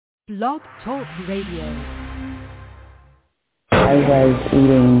Blog Talk Radio. I was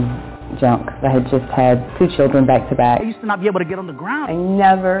eating junk. I had just had 2 children back to back. I used to not be able to get on the ground. I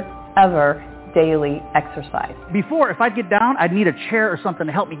never, ever daily exercise. Before, if I'd get down, I'd need a chair or something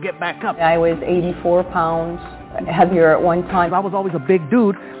to help me get back up. I was 84 pounds heavier at one time. I was always a big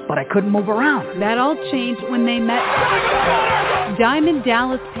dude, but I couldn't move around. That all changed when they met Diamond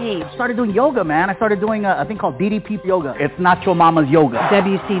Dallas Page. I started doing yoga, man. I started doing a thing called DDP yoga. It's not your mama's yoga.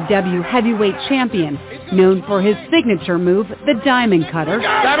 WCW heavyweight champion, known for his signature move, the Diamond Cutter.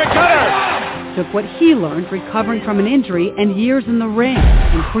 Diamond Cutter! Took what he learned recovering from an injury and years in the ring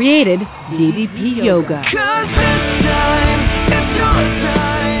and created DDP Yoga.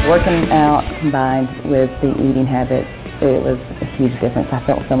 Working out combined with the eating habits, it was a huge difference. I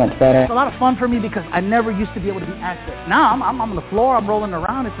felt so much better. It's a lot of fun for me because I never used to be able to be active. Now I'm on the floor, I'm rolling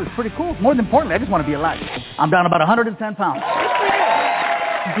around. It's pretty cool. More than importantly, I just want to be alive. I'm down about 110 pounds.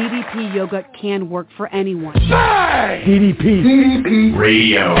 DDP Yoga can work for anyone. Bang! DDP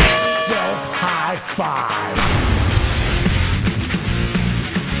Radio. High five.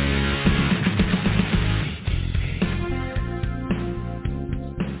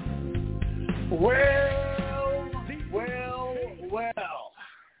 Well.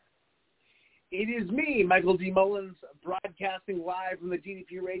 It is me, Michael D. Mullins, broadcasting live from the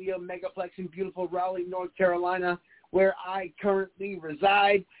DDP Radio Megaplex in beautiful Raleigh, North Carolina, where I currently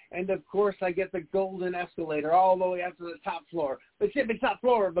reside. And, of course, I get the golden escalator all the way up to the top floor, the tippy top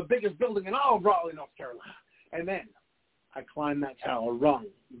floor of the biggest building in all of Raleigh, North Carolina. And then I climb that tower rung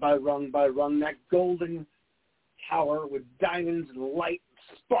by rung by rung, that golden tower with diamonds and light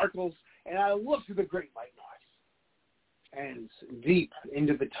and sparkles, and I look to the Great White North and deep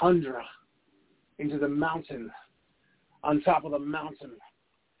into the tundra, into the mountain, on top of the mountain,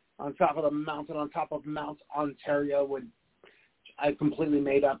 on top of the mountain, on top of Mount Ontario. I completely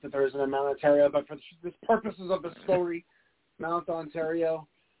made up that there isn't a Mount Ontario, but for the purposes of the story, Mount Ontario,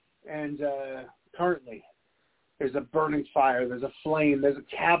 and currently there's a burning fire, there's a flame, there's a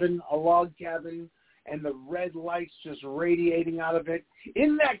cabin, a log cabin, and the red lights just radiating out of it.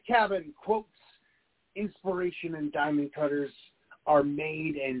 In that cabin, quotes, inspiration and diamond cutters are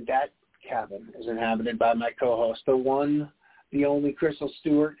made, and that cabin is inhabited by my co-host, the one, the only Crystal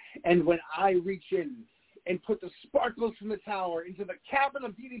Stewart. And when I reach in and put the sparkles from the tower into the cabin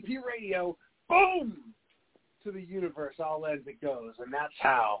of DDP Radio, boom, to the universe, all as it goes. And that's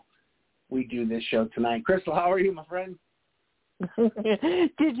how we do this show tonight. Crystal, how are you, my friend?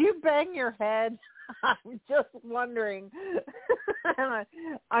 Did you bang your head? I'm just wondering.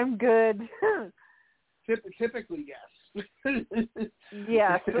 I'm good. Typically, yes.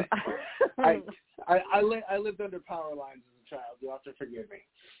 Yes. I lived under power lines as a child. You'll have to forgive me.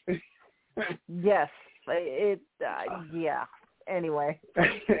 Yes. Yeah. Anyway.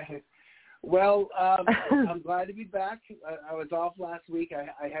 Well, I'm glad to be back. I was off last week.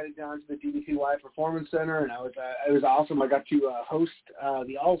 I headed down to the DDPY Performance Center, and it was awesome. I got to host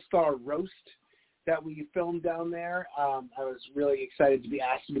the All-Star Roast that we filmed down there. I was really excited to be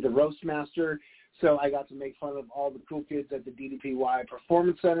asked to be the roast master, so I got to make fun of all the cool kids at the DDPY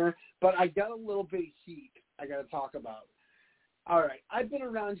Performance Center. But I got a little bit of heat I got to talk about. All right, I've been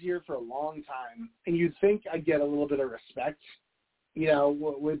around here for a long time, and you'd think I'd get a little bit of respect, you know,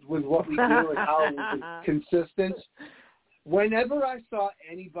 with what we do and how we're consistent. Whenever I saw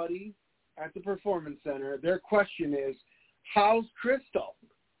anybody at the Performance Center, their question is, how's Crystal?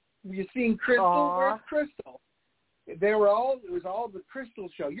 You seen Crystal? Aww. Where's Crystal? It was all the Crystal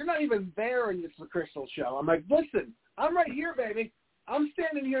show. You're not even there and it's the Crystal show. I'm like, listen, I'm right here, baby. I'm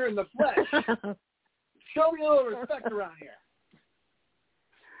standing here in the flesh. Show me a little respect around here.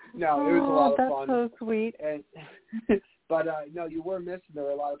 No, it was a lot of fun. That's so sweet. And, but, no, you were missed. There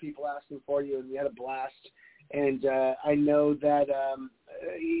were a lot of people asking for you, and we had a blast. And I know that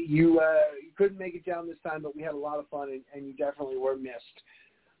you couldn't make it down this time, but we had a lot of fun, and you definitely were missed.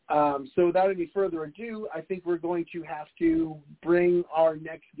 So without any further ado, I think we're going to have to bring our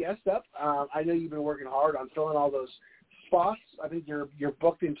next guest up. I know you've been working hard on filling all those spots. I think you're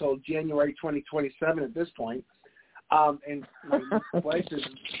booked until January 2027 at this point. And my wife is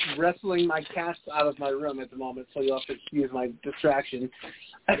wrestling my cats out of my room at the moment, so you'll have to excuse my distraction.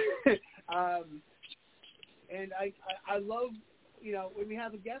 And I love, you know, when we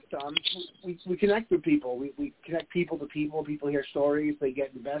have a guest on, we connect with people. We connect people to people. People hear stories. They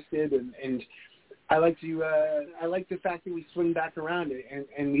get invested. And I like the fact that we swing back around it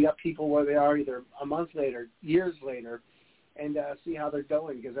and meet up people where they are either a month later, years later, and see how they're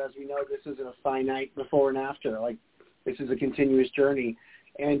going. Because as we know, this isn't a finite before and after. Like, this is a continuous journey.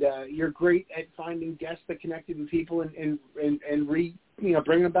 And you're great at finding guests that connected with people and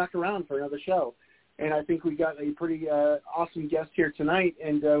bringing them back around for another show. And I think we got a pretty awesome guest here tonight.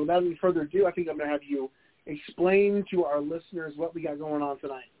 And without any further ado, I think I'm going to have you explain to our listeners what we got going on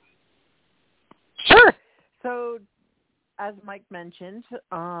tonight. Sure. So, as Mike mentioned,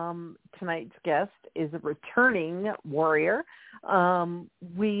 tonight's guest is a returning warrior.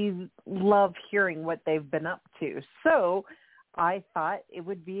 We love hearing what they've been up to. So I thought it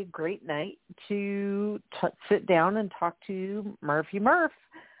would be a great night to sit down and talk to Murphy Murph.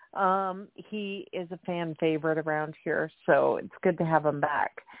 He is a fan favorite around here, so it's good to have him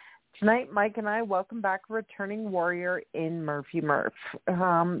back. Tonight, Mike and I welcome back a returning warrior in Murphy Murph.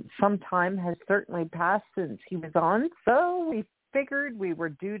 Some time has certainly passed since he was on, so we figured we were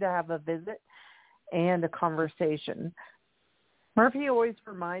due to have a visit and a conversation. Murphy always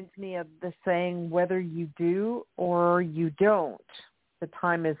reminds me of the saying, whether you do or you don't, the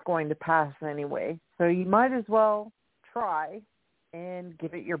time is going to pass anyway. So you might as well try and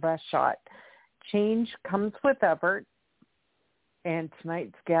give it your best shot. Change comes with effort, and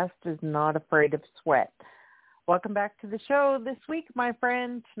tonight's guest is not afraid of sweat. Welcome back to the show this week, my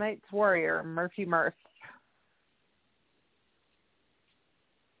friend, tonight's warrior, Murphy Murph.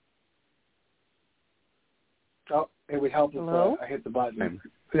 Oh, it would help if I hit the button.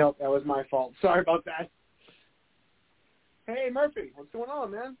 No, that was my fault. Sorry about that. Hey, Murphy, what's going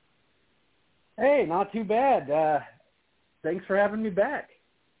on, man? Hey, not too bad. Thanks for having me back.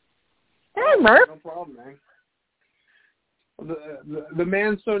 Hey, Murph. No problem, man. The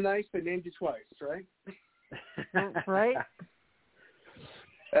man's so nice they named you twice, right? Right.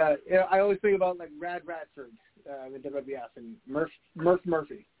 I always think about like Rad Radford in WWF and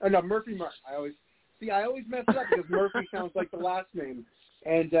Murphy. No, Murphy Murph. I always mess it up because Murphy sounds like the last name.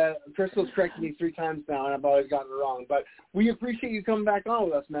 And Crystal's corrected me 3 times now, and I've always gotten it wrong. But we appreciate you coming back on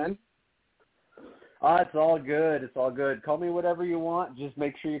with us, man. It's all good. It's all good. Call me whatever you want. Just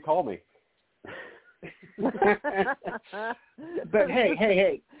make sure you call me. But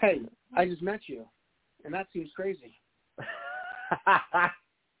hey, I just met you, and that seems crazy.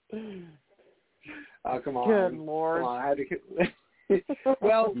 Oh, come on. Good Lord. Come on, I had to...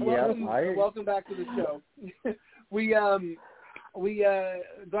 Well, welcome back to the show. We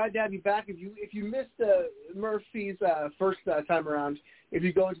glad to have you back. If you missed Murphy's first time around, if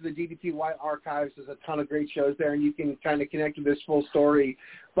you go into the DDPY archives, there's a ton of great shows there, and you can kind of connect to this full story.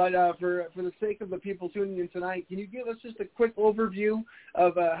 But for the sake of the people tuning in tonight, can you give us just a quick overview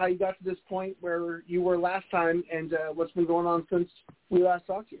of how you got to this point where you were last time and what's been going on since we last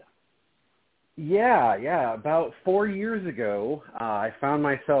talked to you? Yeah. About 4 years ago, I found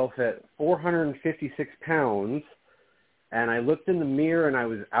myself at 456 pounds, and I looked in the mirror, and I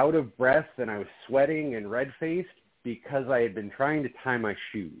was out of breath, and I was sweating and red-faced because I had been trying to tie my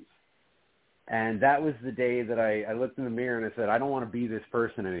shoes. And that was the day that I looked in the mirror, and I said, I don't want to be this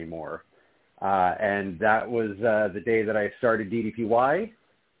person anymore. And that was the day that I started DDPY.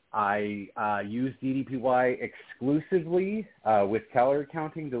 I used DDPY exclusively with calorie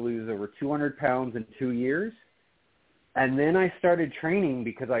counting to lose over 200 pounds in 2 years. And then I started training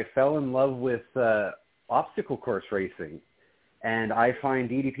because I fell in love with obstacle course racing. And I find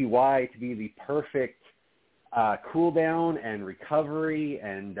DDPY to be the perfect cool down and recovery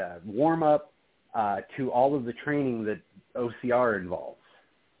and warm up to all of the training that OCR involves.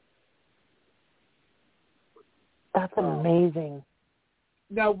 That's amazing.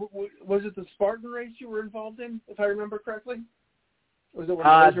 Now, was it the Spartan race you were involved in, if I remember correctly? Was it one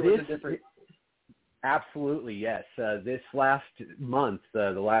of those, or was it different? Absolutely, yes. This last month,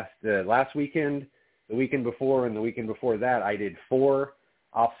 the last weekend, the weekend before, and the weekend before that, I did 4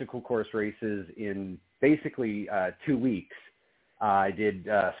 obstacle course races in basically 2 weeks. I did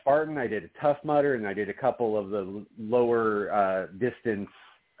Spartan, I did a Tough Mudder, and I did a couple of the lower distance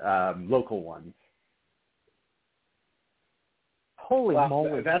local ones. Holy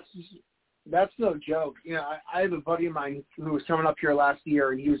moly. That's no joke. You know, I have a buddy of mine who was coming up here last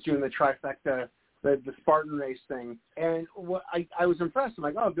year, and he was doing the trifecta, the Spartan race thing. And I was impressed. I'm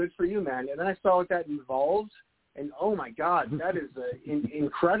like, oh, good for you, man. And then I saw what that involved, and oh, my God, that is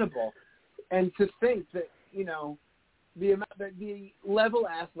incredible. And to think that, you know, the level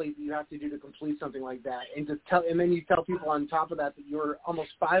athlete that you have to do to complete something like that, and then you tell people on top of that you're almost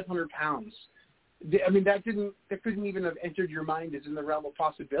 500 pounds. I mean, that couldn't even have entered your mind as in the realm of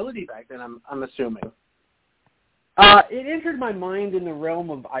possibility back then, I'm assuming. It entered my mind in the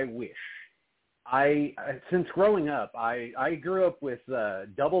realm of I wish. Since growing up, I grew up with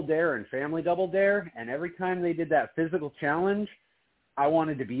Double Dare and Family Double Dare, and every time they did that physical challenge, I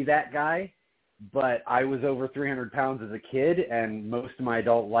wanted to be that guy, but I was over 300 pounds as a kid and most of my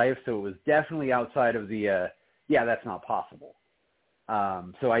adult life, so it was definitely outside of the, that's not possible.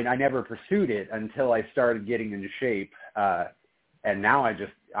 So I never pursued it until I started getting into shape. And now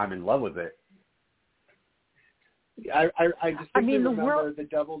I'm in love with it. I distinctly remember the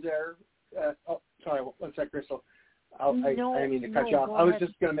Double Dare. Sorry, one sec, Crystal. I didn't mean to cut you off. I was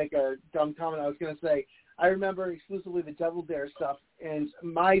just going to make a dumb comment. I was going to say, I remember exclusively the Double Dare stuff, and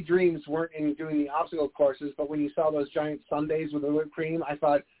my dreams weren't in doing the obstacle courses, but when you saw those giant sundaes with the whipped cream, I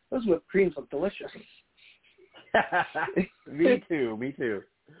thought, those whipped creams look delicious. Me too.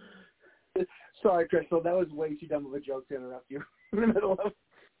 Sorry, Crystal, that was way too dumb of a joke to interrupt you in the middle of.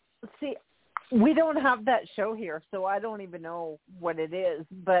 See, we don't have that show here, so I don't even know what it is.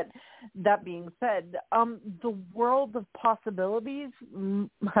 But that being said, the world of possibilities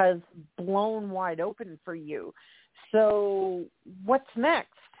has blown wide open for you. So what's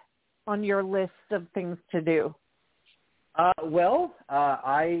next on your list of things to do?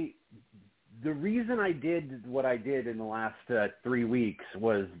 The reason I did what I did in the last 3 weeks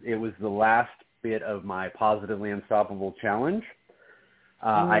was it was the last bit of my Positively Unstoppable challenge.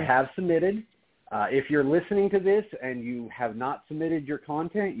 I have submitted. If you're listening to this and you have not submitted your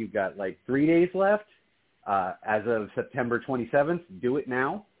content, you've got like 3 days left. As of September 27th, do it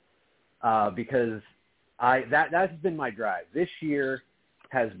now because that's been my drive. This year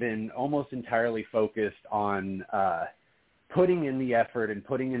has been almost entirely focused on putting in the effort and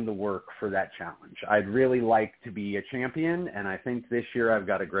putting in the work for that challenge. I'd really like to be a champion, and I think this year I've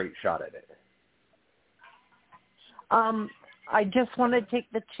got a great shot at it. I just want to take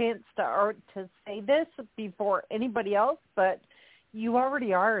the chance to say this before anybody else, but you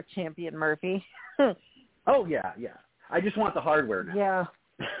already are a champion, Murphy. Oh, yeah. I just want the hardware now.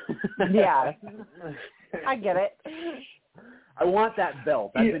 Yeah. I get it. I want that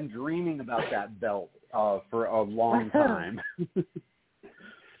belt. I've been dreaming about that belt for a long time.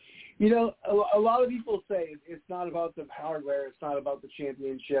 You know, a lot of people say it's not about the hardware, it's not about the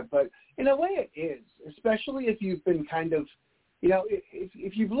championship, but in a way it is, especially if you've been kind of, you know,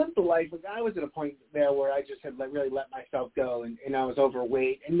 if you've lived the life. Like I was at a point there where I just had really let myself go, and I was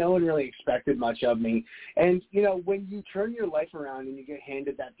overweight, and no one really expected much of me. And, you know, when you turn your life around and you get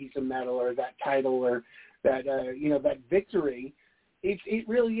handed that piece of metal or that title or that, that victory, it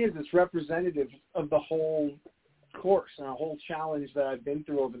really is. It's representative of the whole course and a whole challenge that I've been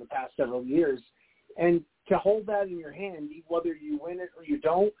through over the past several years. And to hold that in your hand, whether you win it or you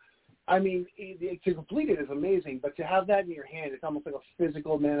don't, I mean, to complete it is amazing, but to have that in your hand, it's almost like a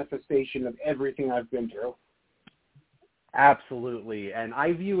physical manifestation of everything I've been through. Absolutely. And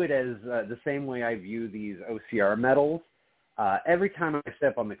I view it as the same way I view these OCR medals. Every time I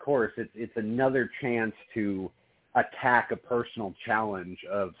step on the course, it's another chance to attack a personal challenge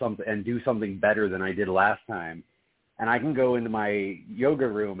of something and do something better than I did last time. And I can go into my yoga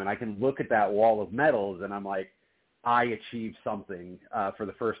room and I can look at that wall of medals and I'm like, I achieved something for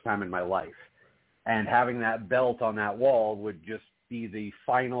the first time in my life. And having that belt on that wall would just be the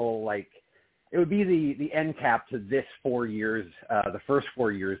final, it would be the end cap to this 4 years, the first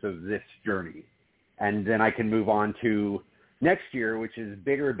 4 years of this journey. And then I can move on to next year, which is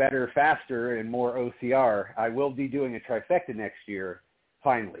bigger, better, faster, and more OCR. I will be doing a trifecta next year,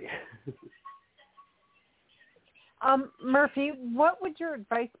 finally. Murphy, what would your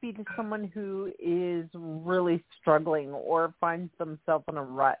advice be to someone who is really struggling or finds themselves in a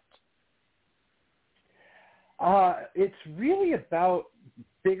rut? It's really about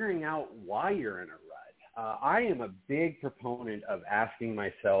figuring out why you're in a rut. I am a big proponent of asking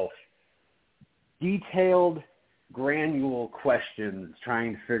myself detailed, granular questions,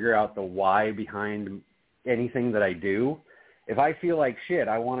 trying to figure out the why behind anything that I do. If I feel like shit,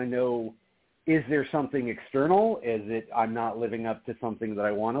 I want to know, is there something external? Is it I'm not living up to something that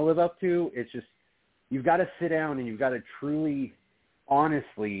I want to live up to? It's just, you've got to sit down and you've got to truly,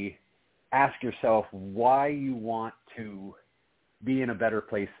 honestly ask yourself why you want to be in a better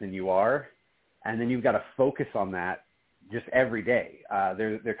place than you are. And then you've got to focus on that just every day.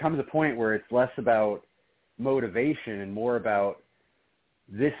 There comes a point where it's less about motivation and more about,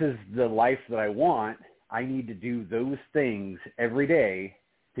 this is the life that I want. I need to do those things every day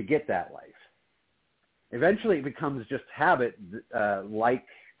to get that life. Eventually it becomes just habit, like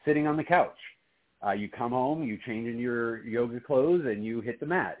sitting on the couch. You come home, you change into your yoga clothes, and you hit the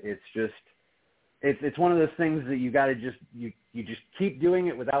mat. It's just, it's one of those things that you got to just, you just keep doing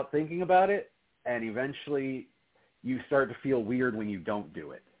it without thinking about it, and eventually you start to feel weird when you don't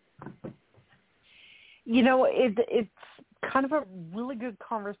do it. You know, it's kind of a really good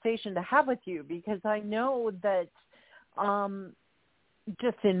conversation to have with you, because I know that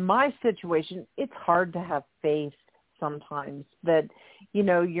just in my situation, it's hard to have faith sometimes that, you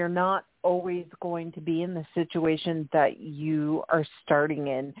know, you're not always going to be in the situation that you are starting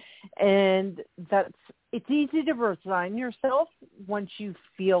in. And it's easy to resign yourself once you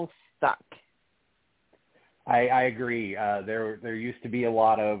feel stuck. I agree. There used to be a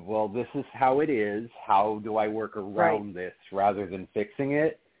lot of, well, this is how it is. How do I work around this rather than fixing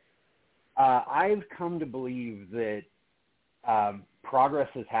it? I've come to believe that progress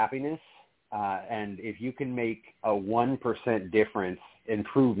is happiness, and if you can make a 1% difference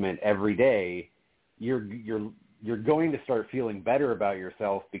improvement every day, you're going to start feeling better about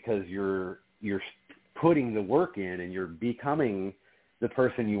yourself because you're putting the work in and you're becoming the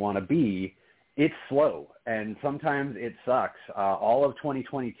person you want to be. It's slow, and sometimes it sucks. All of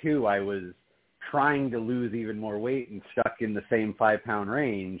 2022, I was trying to lose even more weight and stuck in the same 5-pound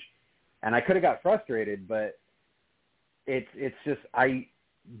range, and I could have got frustrated, but it's just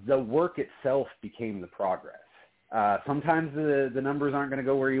the work itself became the progress. Sometimes the numbers aren't going to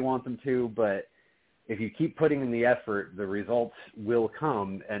go where you want them to, but if you keep putting in the effort, the results will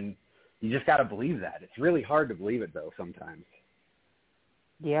come, and you just got to believe that. It's really hard to believe it, though, sometimes.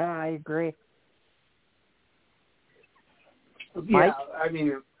 Yeah, I agree. Yeah, Mike? I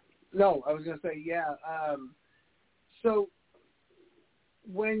mean, no, I was going to say, yeah. So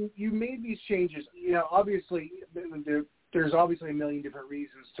when you made these changes, obviously there's obviously a million different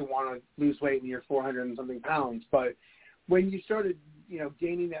reasons to want to lose weight when you're 400 and something pounds. But when you started,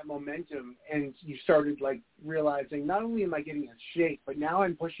 gaining that momentum and you started like realizing not only am I getting in shape, but now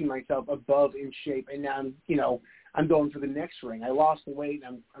I'm pushing myself above in shape, and now I'm going for the next ring. I lost the weight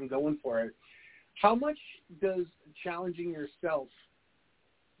and I'm going for it. How much does challenging yourself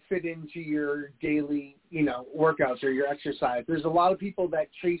fit into your daily, workouts or your exercise? There's a lot of people that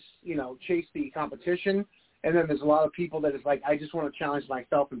chase the competition, and then there's a lot of people that is like, I just want to challenge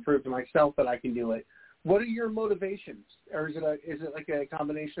myself and prove to myself that I can do it. What are your motivations, or is it like a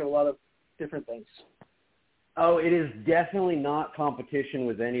combination of a lot of different things? Oh, it is definitely not competition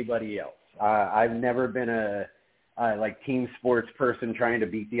with anybody else. I've never been a team sports person trying to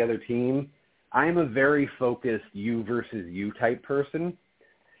beat the other team. I'm a very focused you versus you type person.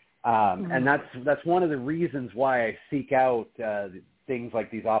 And that's one of the reasons why I seek out things like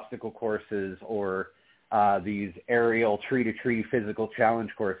these obstacle courses or these aerial tree-to-tree physical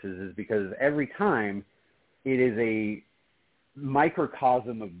challenge courses, is because every time it is a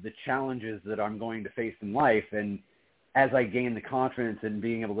microcosm of the challenges that I'm going to face in life. And as I gain the confidence in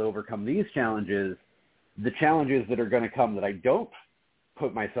being able to overcome these challenges, the challenges that are going to come that I don't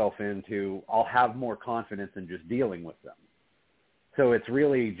put myself into, I'll have more confidence in just dealing with them. So it's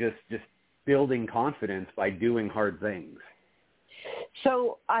really just building confidence by doing hard things.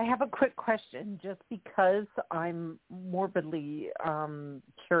 So I have a quick question, just because I'm morbidly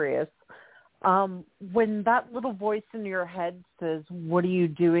curious. When that little voice in your head says, what are you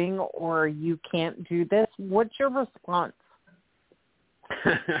doing, or you can't do this, what's your response?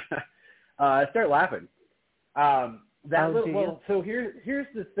 I start laughing. So here's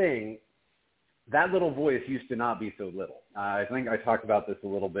the thing. That little voice used to not be so little. I think I talked about this a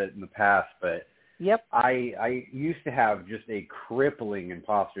little bit in the past, but yep. I used to have just a crippling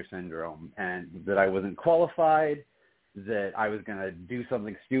imposter syndrome, and that I wasn't qualified, that I was going to do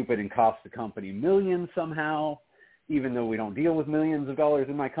something stupid and cost the company millions somehow, even though we don't deal with millions of dollars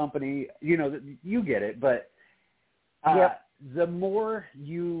in my company. You get it, but yep. The more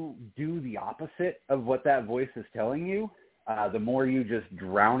you do the opposite of what that voice is telling you, the more you just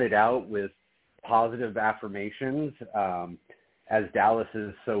drown it out with positive affirmations. As Dallas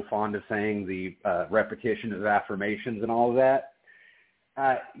is so fond of saying, the repetition of affirmations and all of that.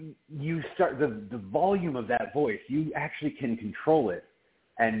 You start the volume of that voice. You actually can control it,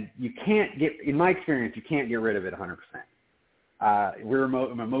 and you can't get. In my experience, you can't get rid of it 100%. We're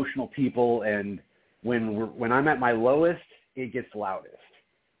emotional people, and when I'm at my lowest, it gets loudest.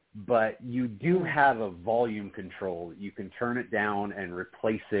 But you do have a volume control. You can turn it down and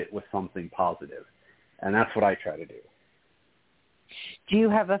replace it with something positive, and that's what I try to do. Do you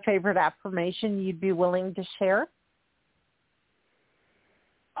have a favorite affirmation you'd be willing to share?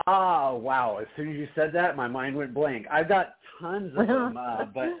 Oh, wow. As soon as you said that, my mind went blank. I've got tons of them,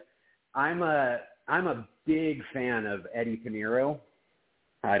 but I'm a big fan of Eddie Pinheiro.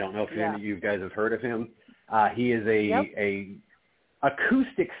 I don't know if any of you guys have heard of him. He is a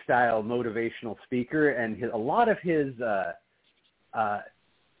acoustic style motivational speaker, and a lot of his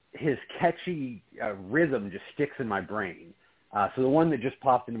catchy rhythm just sticks in my brain. So the one that just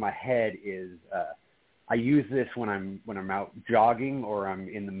popped into my head is I use this when I'm out jogging, or I'm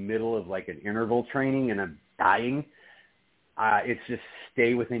in the middle of like an interval training and I'm dying. It's just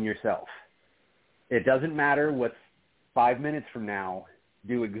stay within yourself. It doesn't matter what's 5 minutes from now.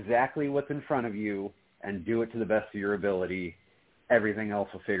 do exactly what's in front of you and do it to the best of your ability. Everything else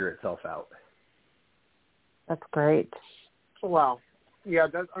will figure itself out. That's great. Wow. Yeah,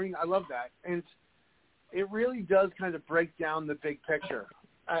 I love that. And it really does kind of break down the big picture.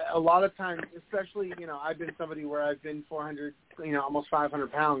 A lot of times, especially, I've been somebody where I've been 400, almost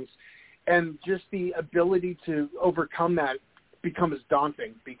 500 pounds, and just the ability to overcome that becomes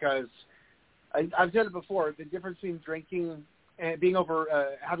daunting because I've said it before, the difference between drinking and being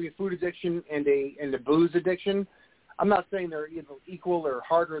having a food addiction and a booze addiction. I'm not saying they're either equal or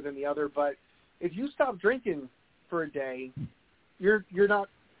harder than the other, but if you stop drinking for a day, you're not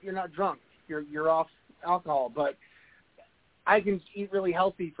drunk. You're off alcohol, but I can eat really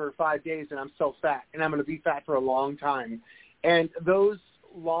healthy for 5 days and I'm still fat, and I'm going to be fat for a long time. And those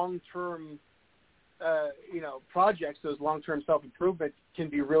long-term, projects, those long-term self-improvement can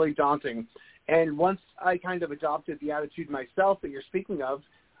be really daunting. And once I kind of adopted the attitude myself that you're speaking of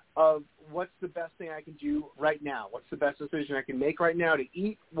what's the best thing I can do right now? What's the best decision I can make right now to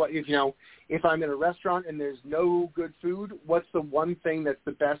eat? What if I'm in a restaurant and there's no good food, what's the one thing that's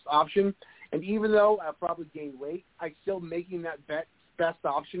the best option? And even though I'll probably gain weight, still making that best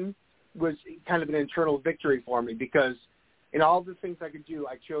option was kind of an internal victory for me because in all the things I could do,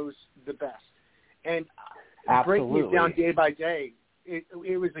 I chose the best. And breaking it down day by day,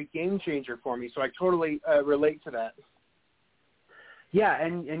 it was a game changer for me. So I totally relate to that. Yeah,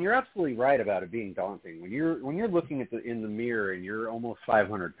 and you're absolutely right about it being daunting. When you're looking in the mirror and you're almost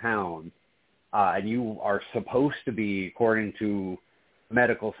 500 pounds, and you are supposed to be, according to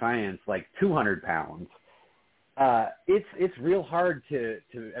medical science, like 200 pounds, it's real hard to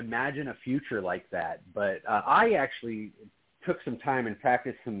imagine a future like that. But I actually took some time and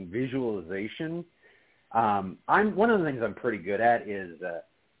practiced some visualization. One of the things I'm pretty good at is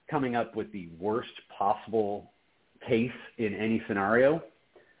coming up with the worst possible case in any scenario.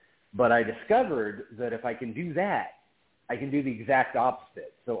 But I discovered that if I can do that, I can do the exact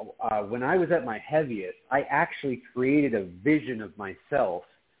opposite. So when I was at my heaviest, I actually created a vision of myself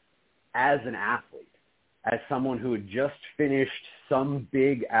as an athlete, as someone who had just finished some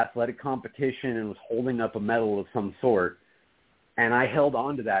big athletic competition and was holding up a medal of some sort. And I held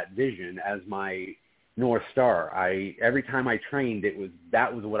on to that vision as my North Star. Every time I trained,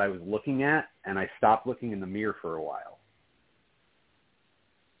 that was what I was looking at, and I stopped looking in the mirror for a while.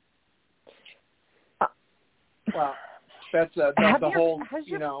 Wow, that's the whole.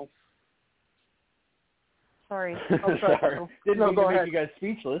 Sorry. Oh, sorry. Didn't mean to make you guys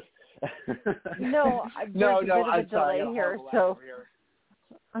speechless. No, there's a bit of a delay here.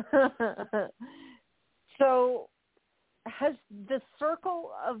 So, has the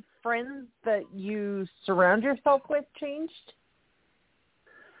circle of friends that you surround yourself with changed?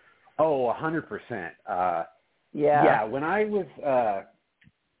 Oh, 100%. Yeah, when I was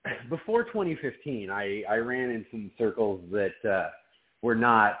before 2015, I ran in some circles that were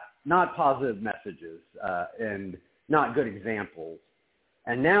not positive messages and not good examples.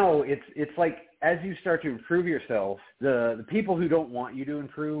 And now it's like as you start to improve yourself, the people who don't want you to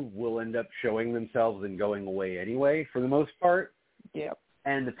improve will end up showing themselves and going away anyway for the most part. Yep.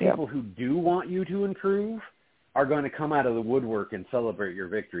 And the people who do want you to improve are going to come out of the woodwork and celebrate your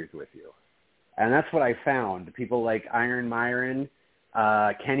victories with you. And that's what I found. People like Iron Myron,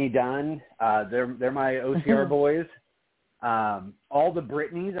 Kenny Dunn, they're my OCR boys. All the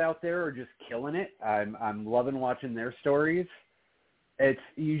Britneys out there are just killing it. I'm loving watching their stories.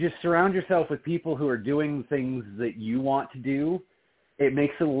 You just surround yourself with people who are doing things that you want to do. It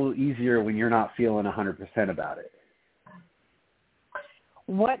makes it a little easier when you're not feeling 100% about it.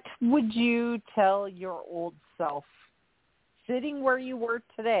 What would you tell your old self, sitting where you were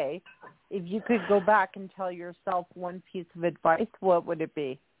today, if you could go back and tell yourself one piece of advice, what would it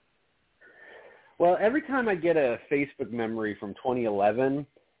be? Well, every time I get a Facebook memory from 2011,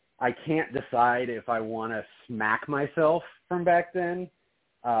 I can't decide if I want to smack myself from back then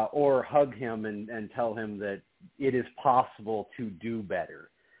or hug him and tell him that it is possible to do better.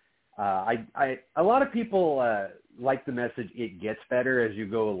 A lot of people like the message, it gets better as you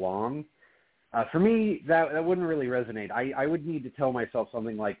go along. For me, that wouldn't really resonate. I would need to tell myself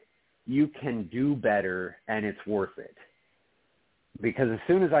something like, you can do better and it's worth it. Because as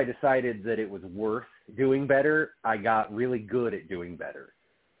soon as I decided that it was worth doing better, I got really good at doing better.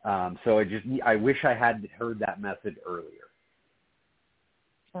 So I wish I had heard that message earlier.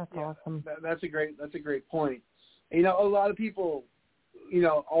 That's awesome. That's a great point. A lot of people,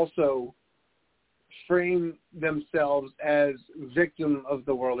 also frame themselves as victim of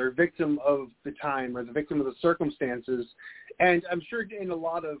the world or victim of the time or the victim of the circumstances. And I'm sure in a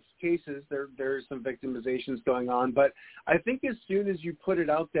lot of cases there's some victimizations going on, but I think as soon as you put it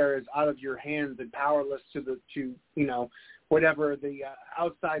out there as out of your hands and powerless to whatever the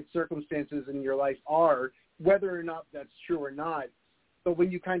outside circumstances in your life are, whether or not that's true or not, but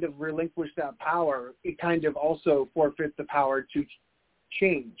when you kind of relinquish that power, it kind of also forfeits the power to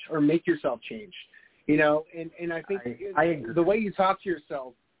change or make yourself change. And I think I agree. The way you talk to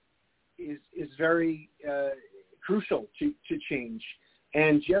yourself is very crucial to change,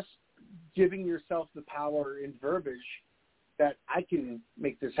 and just giving yourself the power and verbiage that I can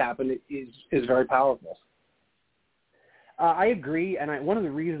make this happen is very powerful. I agree, and one of the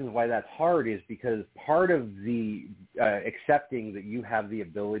reasons why that's hard is because part of the accepting that you have the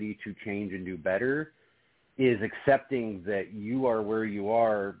ability to change and do better is accepting that you are where you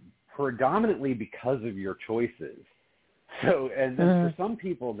are predominantly because of your choices. So, and then for some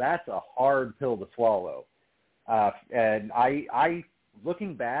people, that's a hard pill to swallow. And I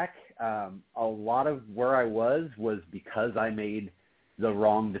looking back, a lot of where I was because I made the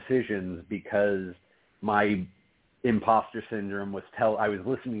wrong decisions, because my imposter syndrome I was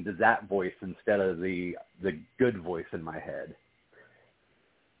listening to that voice instead of the good voice in my head.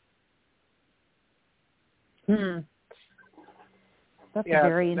 That's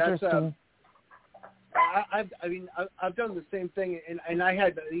very interesting. I've done the same thing, and I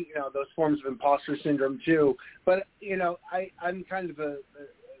had those forms of imposter syndrome too. But I'm kind of a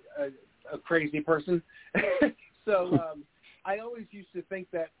crazy person, so I always used to think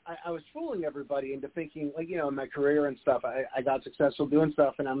that I was fooling everybody into thinking, like, in my career and stuff, I got successful doing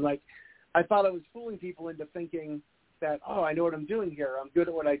stuff, and I'm like, I thought I was fooling people into thinking that, oh, I know what I'm doing here, I'm good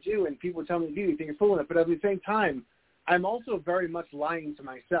at what I do, and people tell me, do you think you're fooling it? But at the same time, I'm also very much lying to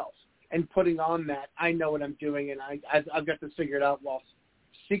myself and putting on that I know what I'm doing and I've got this figured out, while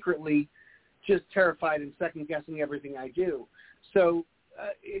secretly just terrified and second-guessing everything I do. So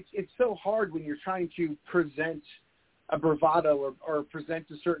it's so hard when you're trying to present a bravado or present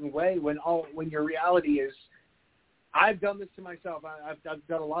a certain way when your reality is, I've done this to myself, I've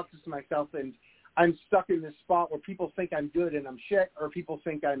done a lot of this to myself, and I'm stuck in this spot where people think I'm good and I'm shit, or people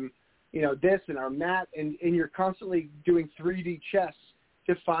think I'm this and I'm that, and you're constantly doing 3D chess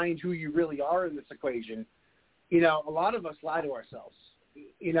to find who you really are in this equation. A lot of us lie to ourselves.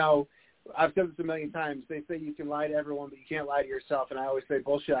 I've said this a million times. They say you can lie to everyone, but you can't lie to yourself. And I always say,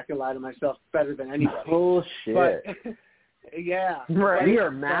 bullshit, I can lie to myself better than anybody. Bullshit. But, yeah. Right. We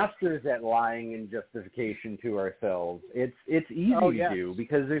are masters at lying in justification to ourselves. It's easy to do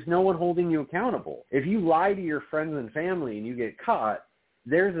because there's no one holding you accountable. If you lie to your friends and family and you get caught,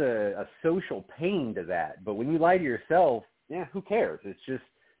 there's a social pain to that. But when you lie to yourself, who cares? It's just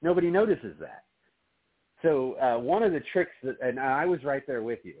nobody notices that. So one of the tricks and I was right there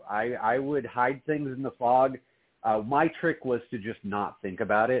with you. I would hide things in the fog. My trick was to just not think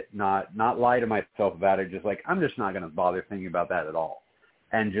about it, not lie to myself about it. Just like, I'm just not going to bother thinking about that at all,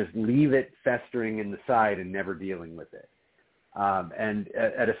 and just leave it festering in the side and never dealing with it. And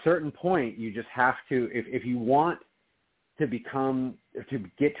at a certain point, you just have to, if you want to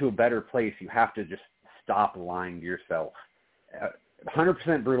get to a better place, you have to just stop lying to yourself.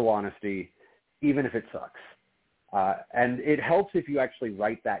 100% brutal honesty, even if it sucks. And it helps if you actually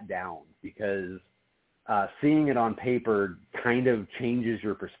write that down, because seeing it on paper kind of changes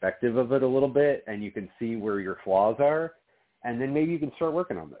your perspective of it a little bit, and you can see where your flaws are, and then maybe you can start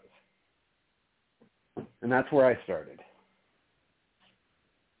working on those. And that's where I started.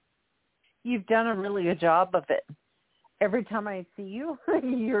 You've done a really good job of it. Every time I see you,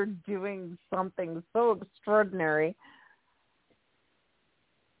 you're doing something so extraordinary.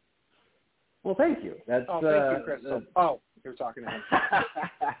 Well, thank you. Thank you, Crystal. You're talking to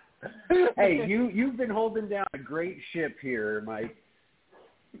him. Hey, you've been holding down a great ship here, Mike.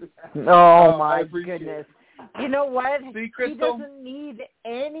 Oh my goodness. You know what? See, he doesn't need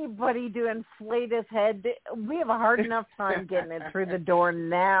anybody to inflate his head. We have a hard enough time getting it through the door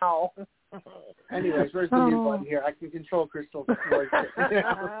now. Anyways, where's the mute button here? I can control Crystal's voice.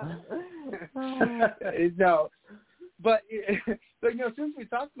 No, but since we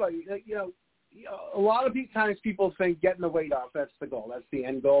talked about it, a lot of times people think getting the weight off, that's the goal, that's the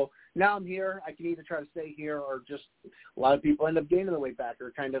end goal. Now I'm here, I can either try to stay here, or just a lot of people end up gaining the weight back,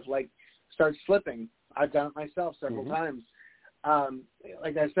 or kind of like start slipping. I've done it myself several times.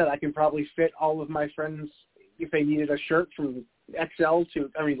 Like I said, I can probably fit all of my friends, if they needed a shirt, from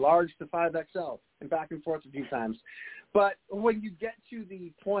large to 5XL, and back and forth a few times. But when you get to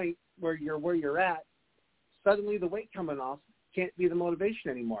the point where you're at, suddenly the weight coming off can't be the motivation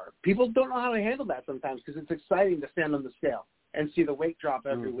anymore. People don't know how to handle that sometimes because it's exciting to stand on the scale and see the weight drop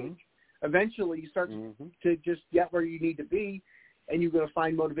every week. Eventually, you start to just get where you need to be, and you're going to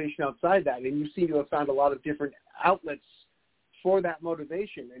find motivation outside that. And you seem to have found a lot of different outlets for that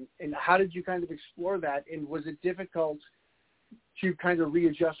motivation. And how did you kind of explore that? And was it difficult to kind of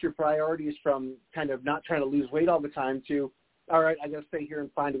readjust your priorities from kind of not trying to lose weight all the time to, all right, I got to stay here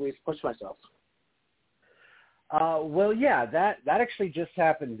and find ways to push myself? Well, yeah, that actually just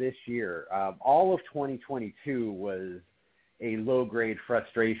happened this year. All of 2022 was a low-grade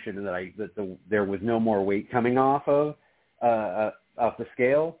frustration that there was no more weight coming off of the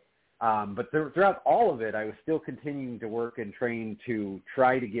scale. But throughout all of it, I was still continuing to work and train to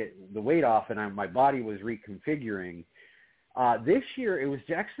try to get the weight off, and my body was reconfiguring. This year, it was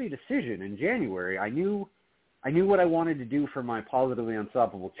actually a decision in January. I knew what I wanted to do for my Positively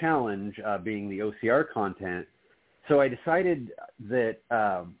Unstoppable Challenge, being the OCR content. So I decided that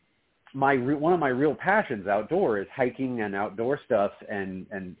one of my real passions outdoor is hiking and outdoor stuff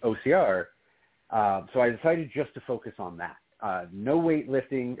and OCR. So I decided just to focus on that. No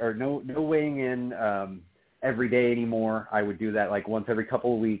weightlifting or no weighing in every day anymore. I would do that like once every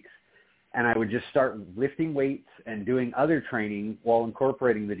couple of weeks. And I would just start lifting weights and doing other training while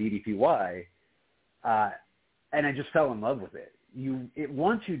incorporating the DDPY. And I just fell in love with it.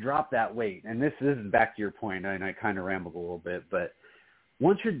 Once you drop that weight, and this is back to your point, and I kind of rambled a little bit, but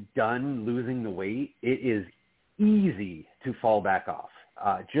once you're done losing the weight, it is easy to fall back off,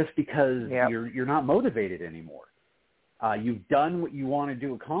 just because you're not motivated anymore. You've done what you wanted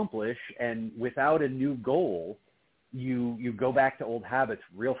to accomplish, and without a new goal, you go back to old habits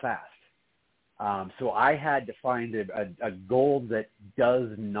real fast. So I had to find a goal that does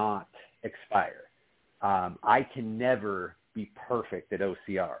not expire. I can never be perfect at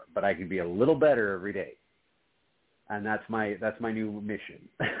OCR, but I can be a little better every day. And that's my new mission.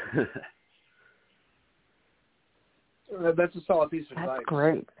 That's a solid piece of advice. That's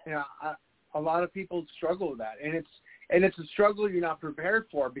great. Yeah, a lot of people struggle with that, and it's a struggle you're not prepared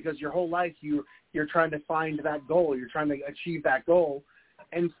for because your whole life you're trying to find that goal, you're trying to achieve that goal,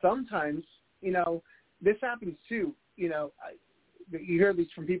 and sometimes this happens too. You hear these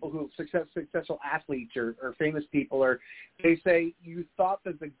from people who are successful athletes or famous people, or they say, you thought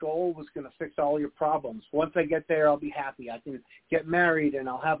that the goal was going to fix all your problems. Once I get there, I'll be happy. I can get married and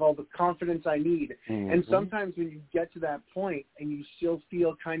I'll have all the confidence I need. Mm-hmm. And sometimes when you get to that point and you still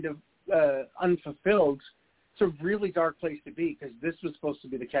feel kind of unfulfilled, it's a really dark place to be because this was supposed to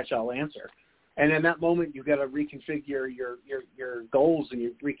be the catch-all answer. And in that moment, you've got to reconfigure your goals and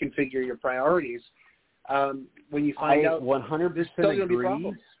you reconfigure your priorities. When you find out 100% there's still going to be agree.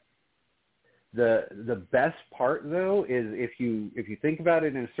 problems. The best part, though, is if you think about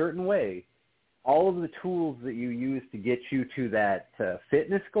it in a certain way, all of the tools that you use to get you to that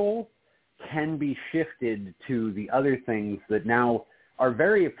fitness goal can be shifted to the other things that now are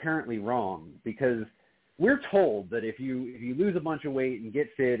very apparently wrong, because we're told that if you lose a bunch of weight and get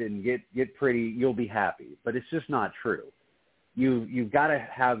fit and get pretty, you'll be happy. But it's just not true. You've got to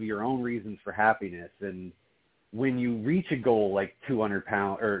have your own reasons for happiness. And when you reach a goal like 200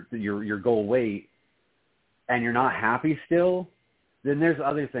 pounds or your goal weight and you're not happy still, then there's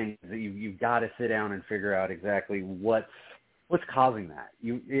other things that you've got to sit down and figure out exactly what's causing that.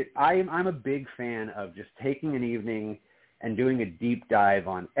 I'm a big fan of just taking an evening and doing a deep dive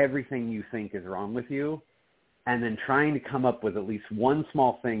on everything you think is wrong with you, and then trying to come up with at least one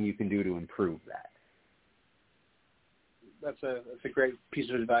small thing you can do to improve that. That's a great piece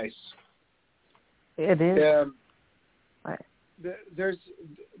of advice. It is. There's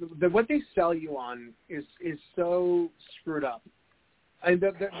what they sell you on is so screwed up. And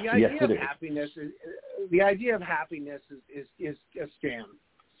the idea of happiness is a scam.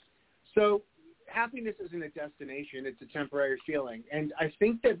 So happiness isn't a destination; it's a temporary feeling. And I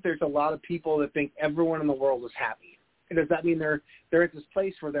think that there's a lot of people that think everyone in the world is happy. And does that mean they're at this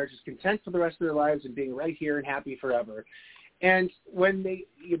place where they're just content for the rest of their lives and being right here and happy forever? And when they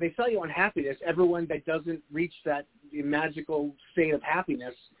sell you on happiness, everyone that doesn't reach that magical state of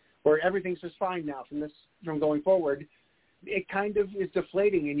happiness where everything's just fine now from going forward, it kind of is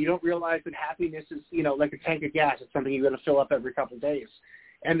deflating, and you don't realize that happiness is, like a tank of gas. It's something you're going to fill up every couple of days.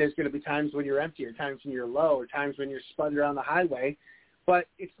 And there's going to be times when you're empty, or times when you're low, or times when you're spun around the highway, but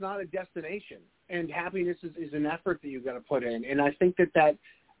it's not a destination. And happiness is an effort that you've got to put in. And I think that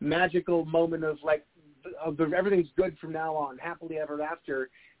magical moment of everything's good from now on, happily ever after,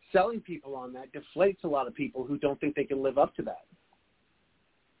 selling people on that deflates a lot of people who don't think they can live up to that.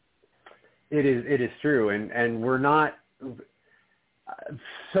 It is true, and we're not.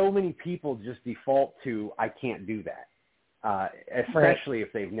 So many people just default to I can't do that, especially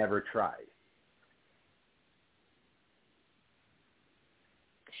if they've never tried.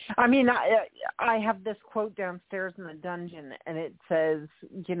 I mean, I have this quote downstairs in the dungeon, and it says,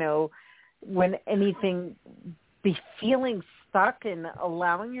 you know, when anything, be feeling stuck and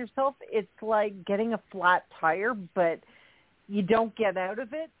allowing yourself, it's like getting a flat tire, but you don't get out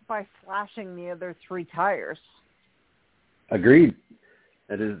of it by slashing the other 3 tires. Agreed.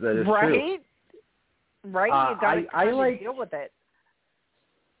 That is right? True. Right? You got to kind of deal with it.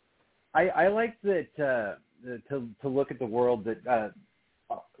 I like that to look at the world that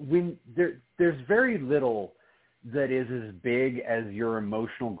when there's very little that is as big as your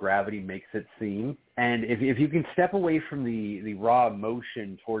emotional gravity makes it seem. And if you can step away from the raw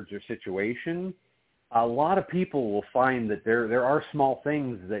emotion towards your situation, a lot of people will find that there are small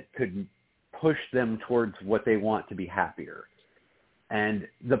things that could push them towards what they want to be happier. And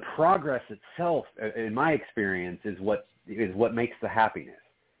the progress itself, in my experience, is what makes the happiness.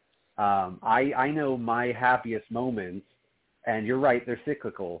 I know my happiest moments, and you're right, they're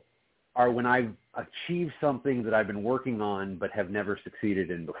cyclical, are when I've achieved something that I've been working on but have never succeeded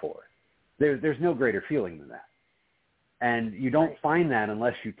in before. There's no greater feeling than that. And you don't find that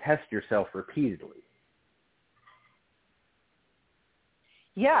unless you test yourself repeatedly.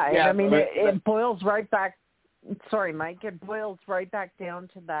 Yeah, I mean, it boils right back. Sorry, Mike. It boils right back down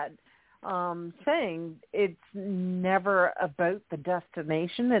to that saying. It's never about the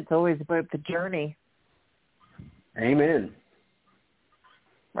destination. It's always about the journey. Amen.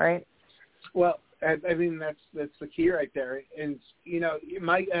 Right. Well, I mean that's the key right there. And you know,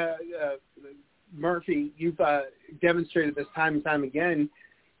 Mike, Murphy, you've demonstrated this time and time again.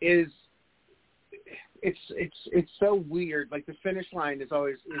 It's so weird. Like the finish line is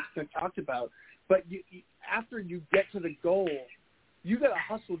always been talked about, but after you get to the goal, you got to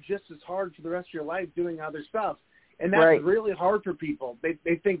hustle just as hard for the rest of your life doing other stuff, and that's really hard for people.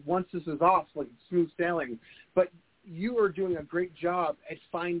 They think once this is off, like it's smooth sailing, but you are doing a great job at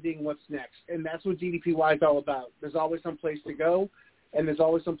finding what's next, and that's what DDPY is all about. There's always some place to go, and there's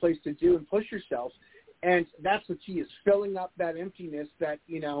always some place to do and push yourself, and that's the key, is filling up that emptiness, that,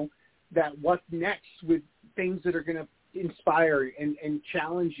 you know, that what's next with things that are going to inspire and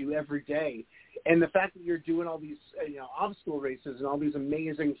challenge you every day. And the fact that you're doing all these, you know, obstacle races and all these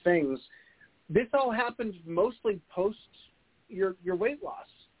amazing things, this all happened mostly post your weight loss,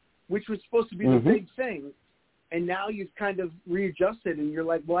 which was supposed to be the big thing. And now you've kind of readjusted, and you're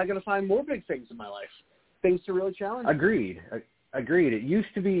like, well, I got to find more big things in my life, things to really challenge me. Agreed. It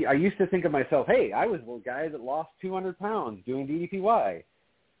used to be, I used to think of myself, hey, I was the guy that lost 200 pounds doing DDPY.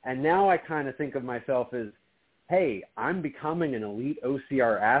 And now I kind of think of myself as, hey, I'm becoming an elite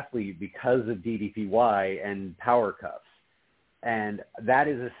OCR athlete because of DDPY and power cuffs. And that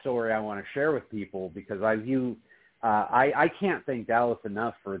is a story I want to share with people, because I view I can't thank Dallas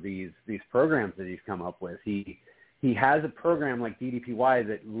enough for these programs that he's come up with. He has a program like DDPY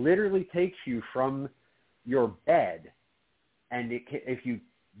that literally takes you from your bed, and if you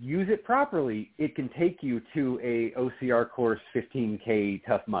use it properly, it can take you to a OCR course 15K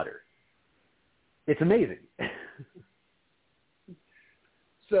Tough Mudder. It's amazing.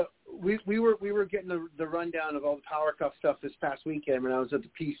 So we were getting the rundown of all the power cuff stuff this past weekend when I was at the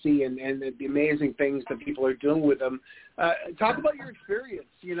PC, and the amazing things that people are doing with them. Talk about your experience.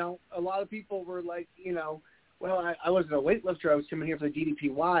 You know, a lot of people were like, you know, well, I wasn't a weightlifter. I was coming here for the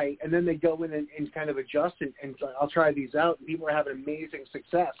DDPY, and then they go in and kind of adjust and I'll try these out. And people are having amazing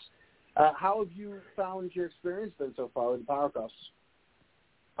success. How have you found your experience been so far with the power cuffs?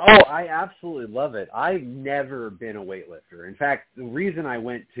 Oh, I absolutely love it. I've never been a weightlifter. In fact, the reason I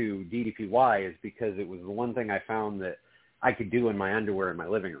went to DDPY is because it was the one thing I found that I could do in my underwear in my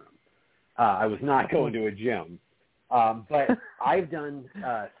living room. I was not going to a gym. But I've done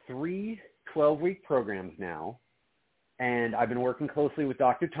 3 12-week programs now, and I've been working closely with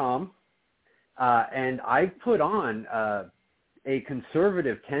Dr. Tom, and I've put on a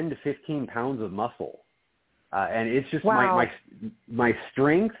conservative 10 to 15 pounds of muscle. And it's just my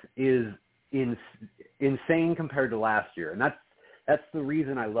strength is insane compared to last year. And that's the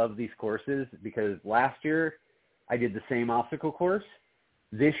reason I love these courses, because last year I did the same obstacle course.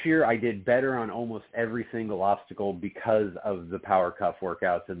 This year I did better on almost every single obstacle because of the power cuff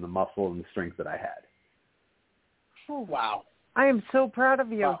workouts and the muscle and the strength that I had. Oh, wow. I am so proud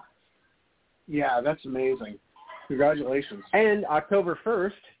of you. Wow. Yeah, that's amazing. Congratulations. And October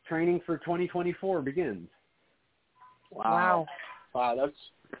 1st, training for 2024 begins. Wow.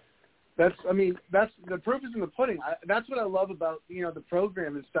 That's I mean, that's the proof is in the pudding. That's what I love about, you know, the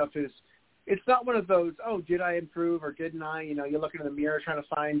program and stuff is it's not one of those, oh, did I improve or didn't I? You know, you're looking in the mirror trying to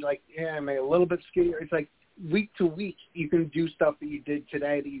find, like, yeah, am I a little bit skinnier? It's like week to week, you can do stuff that you did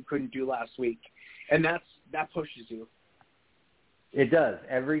today that you couldn't do last week, and that pushes you. It does.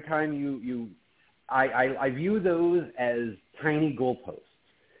 Every time I view those as tiny goalposts.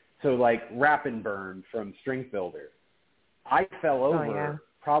 So like Wrap and Burn from Strength Builder, I fell over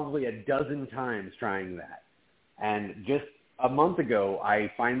probably a dozen times trying that. And just a month ago,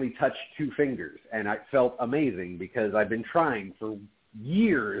 I finally touched 2 fingers, and I felt amazing because I've been trying for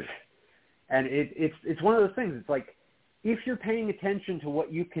years. And it's one of those things. It's like if you're paying attention to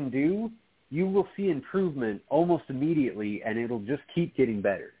what you can do, you will see improvement almost immediately, and it'll just keep getting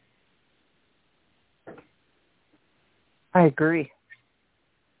better. I agree.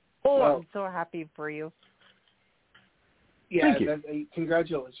 Oh, well, I'm so happy for you. Yeah, Thank you.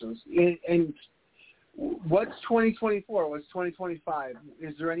 Congratulations. And what's 2024? What's 2025?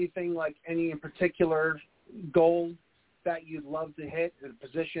 Is there anything like any in particular goal that you'd love to hit, a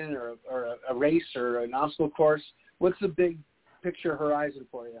position or a race or an obstacle course? What's the big picture horizon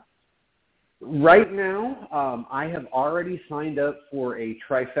for you? Right now, I have already signed up for a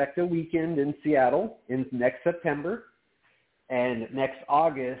trifecta weekend in Seattle in next September. And next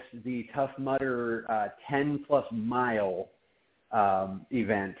August, the Tough Mudder 10-plus mile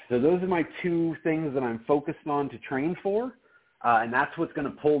event. So those are my 2 things that I'm focused on to train for. And that's what's going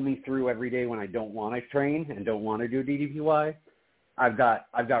to pull me through every day when I don't want to train and don't want to do DDPY. I've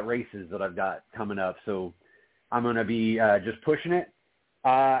got races that I've got coming up, so I'm going to be just pushing it.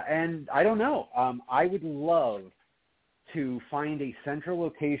 And I don't know. I would love to find a central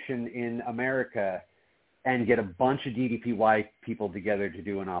location in America and get a bunch of DDPY people together to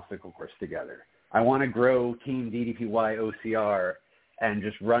do an obstacle course together. I want to grow Team DDPY OCR and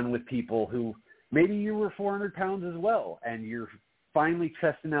just run with people who maybe you were 400 pounds as well, and you're finally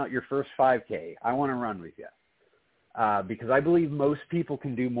testing out your first 5K. I want to run with you because I believe most people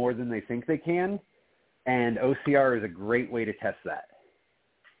can do more than they think they can, and OCR is a great way to test that.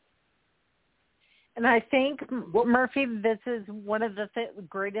 And I think, Murphy, this is one of the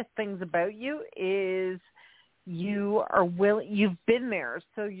greatest things about you is you are you've been there,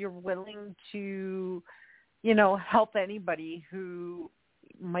 so you're willing to, help anybody who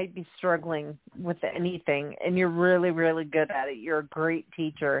might be struggling with anything, and you're really, really good at it. You're a great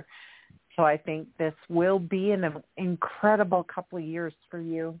teacher. So I think this will be an incredible couple of years for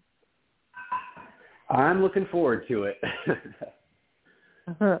you. I'm looking forward to it.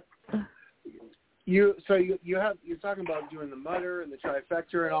 You're talking about doing the Mudder and the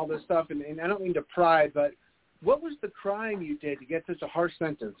trifecta and all this stuff, and I don't mean to pry, but what was the crime you did to get such a harsh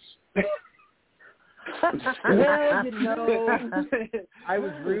sentence? Well, I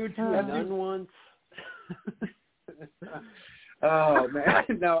was rude to a nun once. Oh man,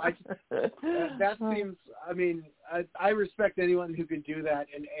 no, that seems. I mean, I respect anyone who can do that,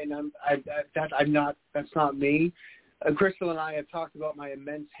 and that's not me. Crystal and I have talked about my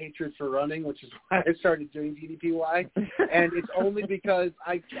immense hatred for running, which is why I started doing DDPY, and it's only because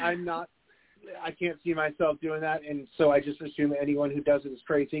I can't see myself doing that, and so I just assume anyone who does it is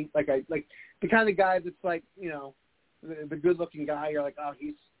crazy. Like the kind of guy that's like, the good-looking guy. You're like, oh,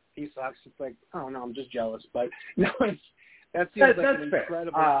 he sucks. It's like, oh no, I'm just jealous. But no, that seems like an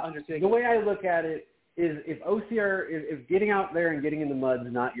incredible undertaking. The way I look at it is, if OCR, if getting out there and getting in the mud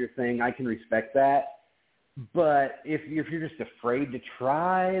is not your thing, I can respect that. But if you're just afraid to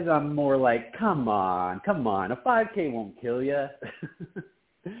try, I'm more like, come on, a 5K won't kill you.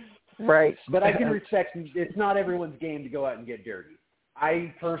 Right. But I can respect it's not everyone's game to go out and get dirty.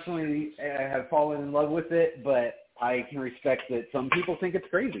 I personally have fallen in love with it, but I can respect that some people think it's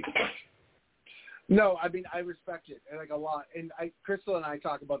crazy. No, I mean, I respect it a lot. And Crystal and I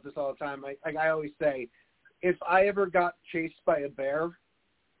talk about this all the time. I always say, if I ever got chased by a bear,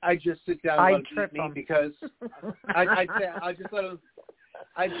 I just sit down and let him eat me because I'd just let him.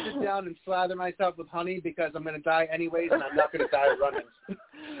 I'd sit down and slather myself with honey because I'm going to die anyways, and I'm not going to die running.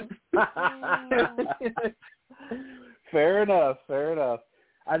 Fair enough.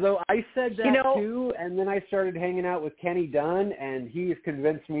 Although I said that too, and then I started hanging out with Kenny Dunn, and he has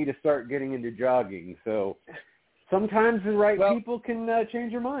convinced me to start getting into jogging. So sometimes the right people can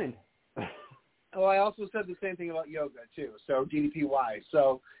change your mind. Oh, I also said the same thing about yoga too. So DDPY.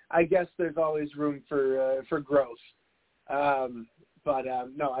 So I guess there's always room for growth. But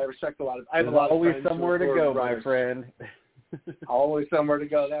no, I respect a lot of. I have a lot of always friends somewhere to go, my friend. Always somewhere to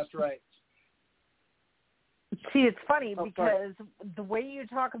go. That's right. See, it's funny because the way you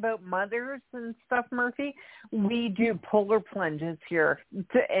talk about mothers and stuff, Murphy, we do polar plunges here,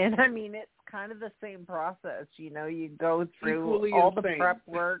 and I mean it's kind of the same process. You go through all the prep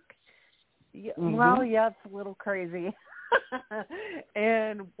work. Yeah, well, yeah, it's a little crazy.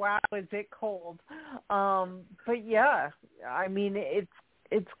 And wow, is it cold. But yeah, I mean,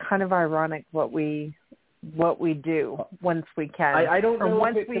 it's kind of ironic what we do once we can. I don't know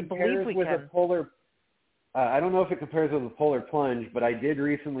once if it we compares believe we with can. a polar. I don't know if it compares with a polar plunge, but I did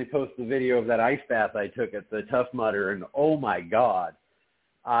recently post the video of that ice bath I took at the Tough Mudder, and oh my God,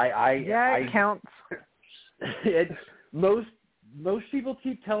 it counts. Most people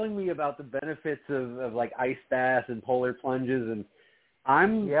keep telling me about the benefits of like ice baths and polar plunges, and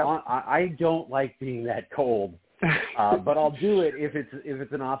I don't like being that cold, but I'll do it if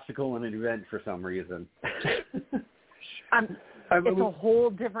it's an obstacle in an event for some reason. It's a whole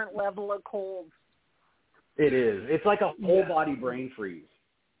different level of cold. It is. It's like a whole body brain freeze.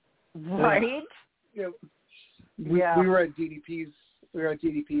 Right? Yeah. We were at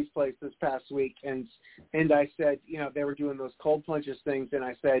DDP's place this past week, and I said, they were doing those cold plunges things, and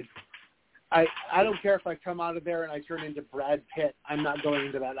I said, I don't care if I come out of there and I turn into Brad Pitt. I'm not going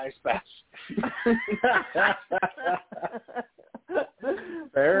into that ice bath.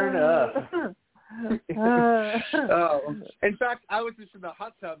 Fair enough. In fact, I was just in the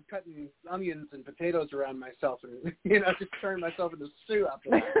hot tub cutting onions and potatoes around myself, and just turning myself into stew after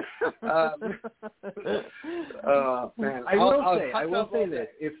that. Man, I will say this: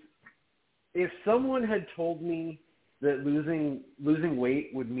 if someone had told me that losing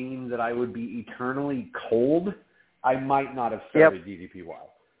weight would mean that I would be eternally cold, I might not have started DDPY.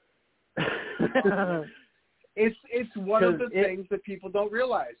 It's one of the things that people don't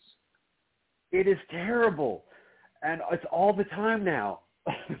realize. It is terrible, and it's all the time now.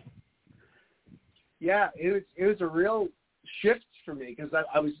 Yeah, it was a real shift for me because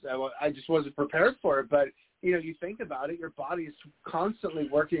I just wasn't prepared for it. But you think about it, your body is constantly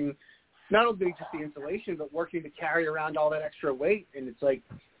working, not only just the insulation, but working to carry around all that extra weight, and it's like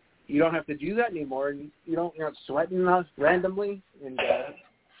you don't have to do that anymore, and you're not sweating randomly, and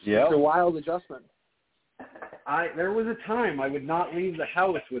it's a wild adjustment. There was a time I would not leave the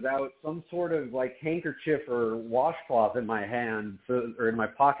house without some sort of like handkerchief or washcloth in my hand or in my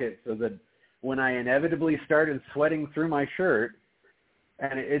pocket, so that when I inevitably started sweating through my shirt,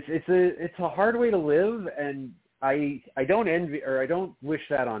 and it's a hard way to live, and I don't envy or I don't wish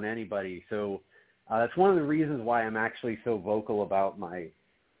that on anybody. So that's one of the reasons why I'm actually so vocal about my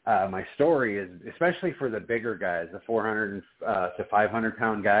story, is especially for the bigger guys, the 400 to 500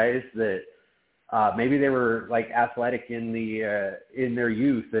 pound guys that. Maybe they were like athletic in their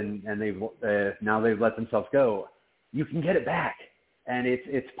youth, and they've now they've let themselves go. You can get it back, and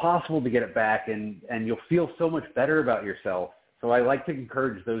it's possible to get it back, and you'll feel so much better about yourself. So I like to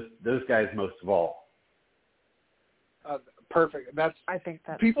encourage those guys most of all. Perfect. I think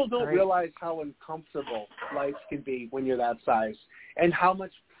that's people don't great. realize how uncomfortable life can be when you're that size, and how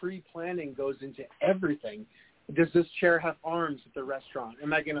much pre-planning goes into everything. Does this chair have arms at the restaurant?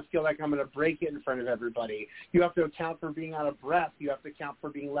 Am I going to feel like I'm going to break it in front of everybody? You have to account for being out of breath. You have to account for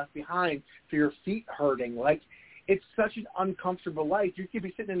being left behind, for your feet hurting. Like, it's such an uncomfortable life. You could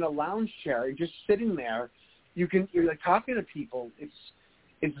be sitting in a lounge chair and just sitting there. You're like talking to people.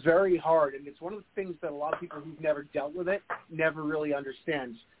 It's very hard, and it's one of the things that a lot of people who've never dealt with it never really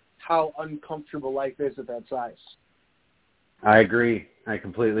understand how uncomfortable life is at that size. I agree. I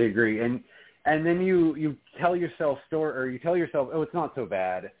completely agree. And then you tell yourself oh, it's not so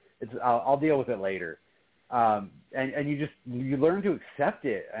bad. I'll deal with it later. And you learn to accept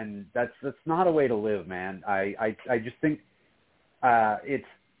it, and that's not a way to live, man. I just think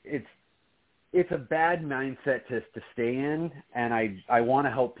it's a bad mindset to stay in, and I want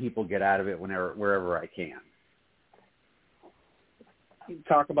to help people get out of it wherever I can. You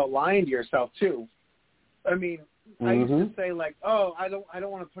talk about lying to yourself too. I mean, I used to say like, oh, I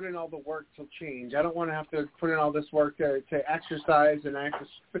don't want to put in all the work to change. I don't want to have to put in all this work to exercise and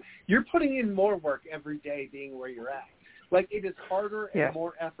You're putting in more work every day being where you're at. Like, it is harder and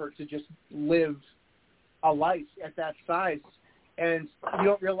more effort to just live a life at that size, and you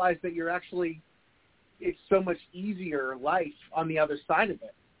don't realize that it's so much easier life on the other side of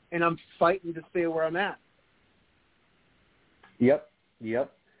it. And I'm fighting to stay where I'm at. Yep.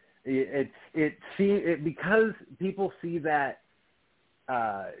 Because people see that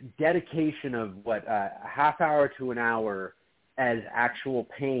dedication of a half hour to an hour as actual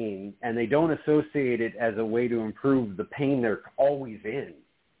pain, and they don't associate it as a way to improve the pain they're always in.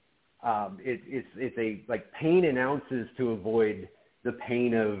 It's a like pain in ounces to avoid the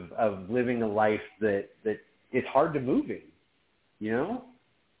pain of living a life that it's hard to move in. You know?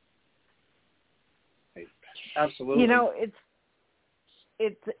 Absolutely.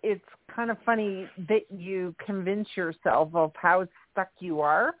 It's kind of funny that you convince yourself of how stuck you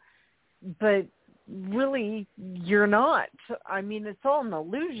are, but really you're not. I mean, it's all an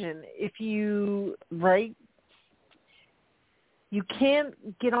illusion. If you, right, you can't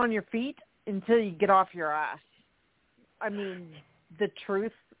get on your feet until you get off your ass. I mean, the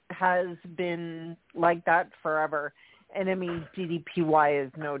truth has been like that forever. And I mean, DDPY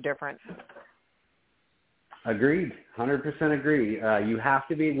is no different. Agreed. 100% agree. You have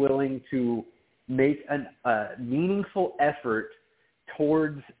to be willing to make a meaningful effort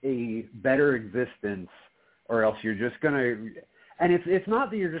towards a better existence, or else you're just going to – and it's not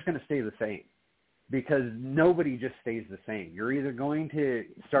that you're just going to stay the same, because nobody just stays the same. You're either going to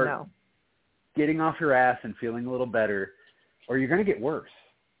start getting off your ass and feeling a little better, or you're going to get worse.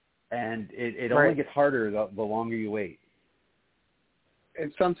 And it only gets harder the longer you wait.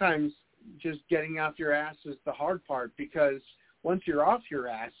 And sometimes just getting off your ass is the hard part, because once you're off your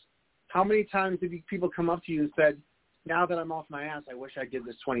ass, how many times have people come up to you and said, now that I'm off my ass, I wish I did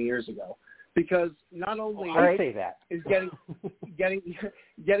this 20 years ago? Because not only I say that is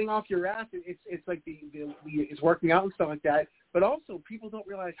getting off your ass, it's like it's working out and stuff like that, but also people don't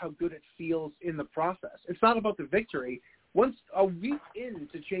realize how good it feels in the process. It's not about the victory. Once a week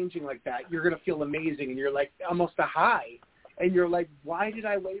into changing like that, you're going to feel amazing, and you're like almost a high, and you're like, why did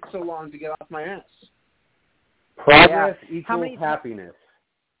I wait so long to get off my ass? Progress equals happiness.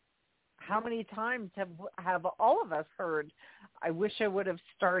 How many times have all of us heard, I wish I would have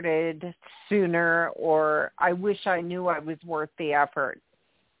started sooner, or I wish I knew I was worth the effort?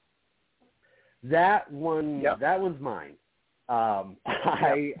 That one's mine. I've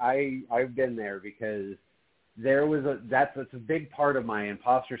been there, because there was that's a big part of my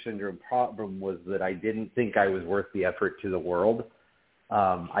imposter syndrome problem, was that I didn't think I was worth the effort to the world.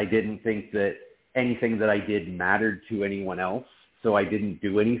 I didn't think that anything that I did mattered to anyone else, so I didn't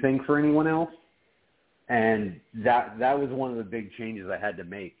do anything for anyone else. And that was one of the big changes I had to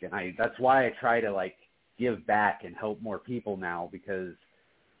make. And that's why I try to give back and help more people now, because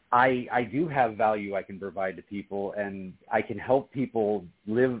I do have value I can provide to people, and I can help people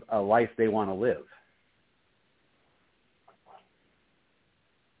live a life they want to live.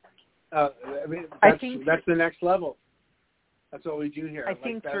 I think that's the next level. That's what we do here. I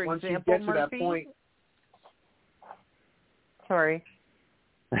think, for once example, you get to Murphy, that point. Sorry.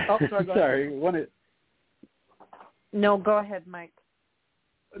 Oh, sorry. Sorry. No, go ahead, Mike.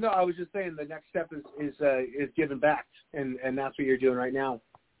 No, I was just saying the next step is giving back, and that's what you're doing right now.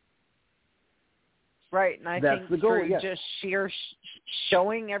 Right, and I think the goal, through just sheer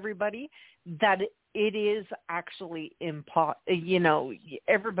showing everybody that it is actually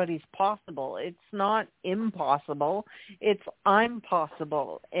everybody's possible. It's not impossible. It's I'm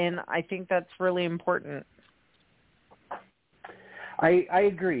possible, and I think that's really important. I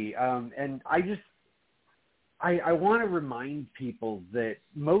agree, and I want to remind people that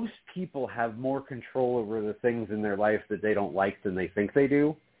most people have more control over the things in their life that they don't like than they think they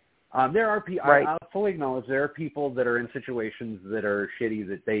do. There are people, I'll fully acknowledge there are people that are in situations that are shitty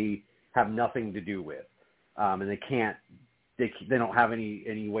that they have nothing to do with, and they don't have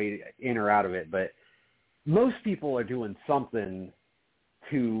any way in or out of it. But most people are doing something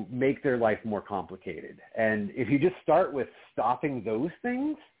to make their life more complicated. And if you just start with stopping those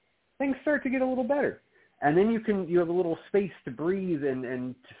things start to get a little better. And then you have a little space to breathe and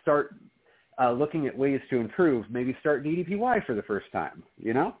to start looking at ways to improve. Maybe start DDPY for the first time,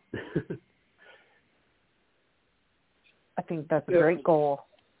 I think that's a great goal.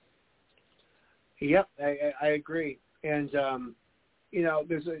 Yep, I agree. And,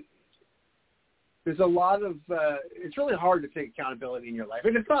 there's a lot of it's really hard to take accountability in your life.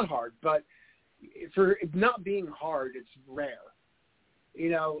 And it's not hard, but for it not being hard, it's rare.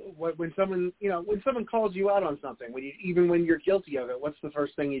 When someone calls you out on something, even when you're guilty of it, what's the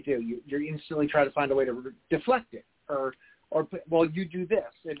first thing you do? You instantly try to find a way to deflect it, or you do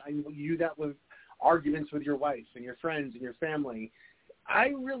this, and you do that with arguments with your wife and your friends and your family.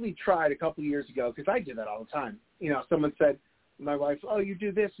 I really tried a couple of years ago, because I did that all the time. Someone said, my wife, oh, you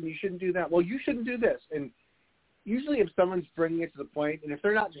do this and you shouldn't do that. Well, you shouldn't do this. And usually if someone's bringing it to the point, and if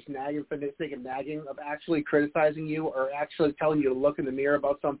they're not just nagging for the sake of nagging, of actually criticizing you or actually telling you to look in the mirror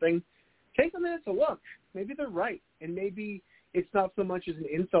about something, take a minute to look. Maybe they're right. And maybe it's not so much as an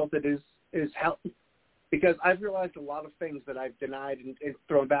insult that is help. Because I've realized a lot of things that I've denied and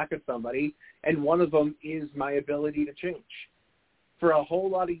thrown back at somebody, and one of them is my ability to change. For a whole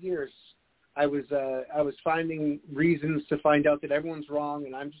lot of years, I was finding reasons to find out that everyone's wrong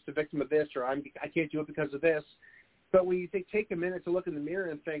and I'm just a victim of this, or I can't do it because of this. But when you take a minute to look in the mirror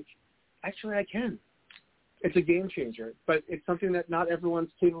and think, actually I can, it's a game changer. But it's something that not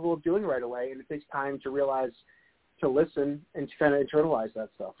everyone's capable of doing right away, and it takes time to realize, to listen, and to kind of internalize that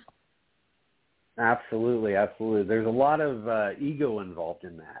stuff. Absolutely. There's a lot of ego involved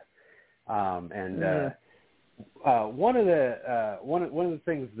in that, one of the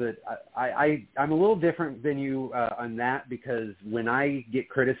things that I'm a little different than you on that, because when I get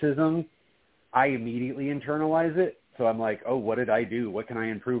criticism, I immediately internalize it. So I'm like, oh, what did I do? What can I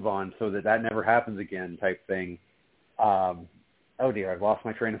improve on so that never happens again, type thing. Oh dear, I've lost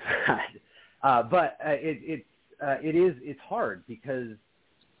my train of thought. But it's hard because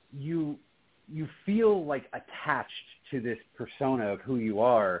you feel like attached to this persona of who you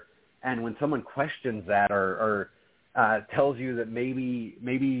are, and when someone questions that or tells you that maybe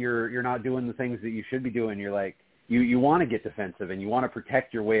you're not doing the things that you should be doing, you're like, you want to get defensive and you want to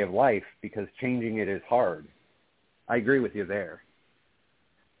protect your way of life because changing it is hard. I agree with you there.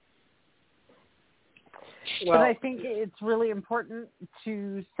 Well, and I think it's really important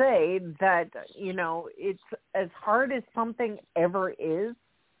to say that, it's as hard as something ever is,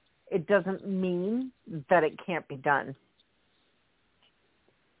 it doesn't mean that it can't be done.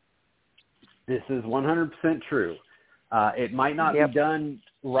 This is 100% true. It might not be done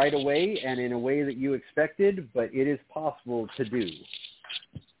right away and in a way that you expected, but it is possible to do.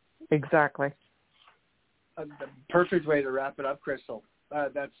 Exactly. The perfect way to wrap it up, Crystal.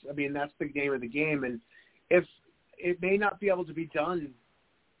 That's the name of the game. And if it may not be able to be done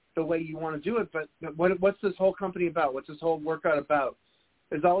the way you want to do it, but what's this whole company about? What's this whole workout about?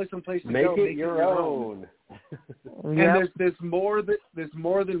 There's always some place to go. Make it your own. And there's more than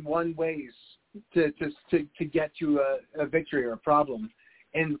one ways to get to a victory or a problem,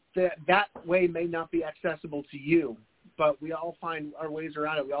 and that way may not be accessible to you, but we all find our ways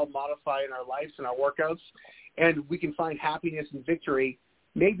around it. We all modify in our lives and our workouts, and we can find happiness and victory,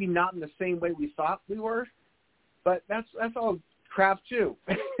 maybe not in the same way we thought we were, but that's all crap too.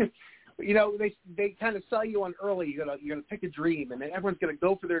 They kind of sell you on early. You're gonna pick a dream, and then everyone's gonna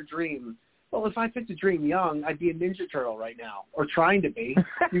go for their dream. Well, if I picked a dream young, I'd be a Ninja Turtle right now, or trying to be.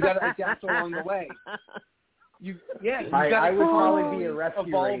 You got to adapt along the way. I would probably be a rescue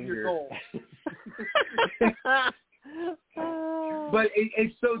evolve ranger. Your goals. But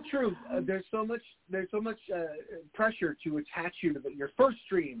it's so true. There's so much pressure to attach you to your first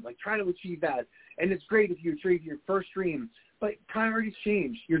dream, like try to achieve that. And it's great if you achieve your first dream, but priorities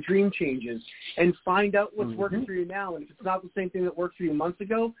change. Your dream changes, and find out what's working for you now. And if it's not the same thing that worked for you months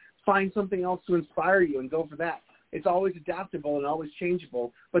ago, find something else to inspire you and go for that. It's always adaptable and always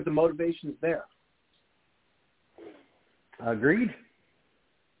changeable, but the motivation's there. Agreed.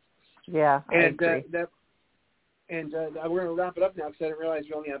 Yeah, I agree. We're going to wrap it up now because I didn't realize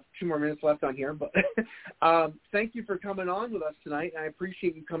we only have 2 more minutes left on here. But thank you for coming on with us tonight. I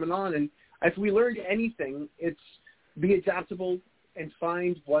appreciate you coming on. And if we learned anything, it's be adaptable and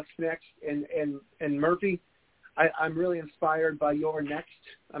find what's next. And Murphy, I'm really inspired by your next.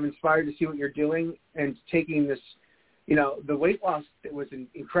 I'm inspired to see what you're doing and taking this, the weight loss was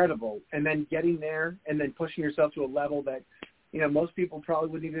incredible, and then getting there and then pushing yourself to a level that, most people probably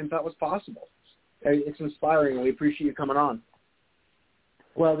wouldn't even thought was possible. It's inspiring, and we appreciate you coming on.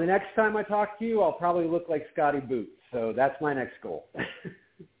 Well, the next time I talk to you, I'll probably look like Scotty Boots, so that's my next goal.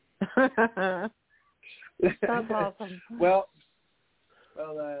 That's awesome. Well,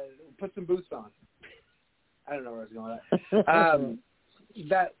 put some boots on. I don't know where I was going with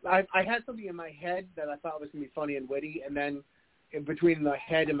that. I had something in my head that I thought was going to be funny and witty, and then in between my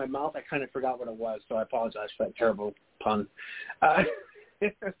head and my mouth, I kind of forgot what it was, so I apologize for that terrible pun.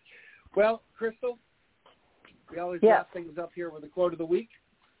 Well, Crystal, we always wrap things up here with a quote of the week,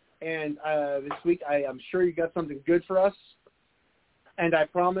 and this week I'm sure you got something good for us, and I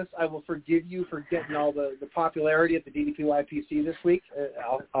promise I will forgive you for getting all the popularity at the DDP YPC this week.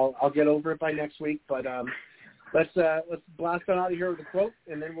 I'll get over it by next week, but let's blast on out of here with a quote,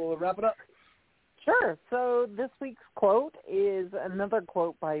 and then we'll wrap it up. Sure. So this week's quote is another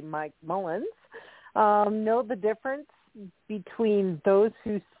quote by Mike Mullins. Know the difference between those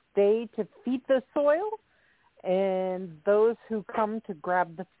who stay to feed the soil and those who come to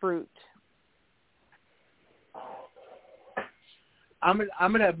grab the fruit. I'm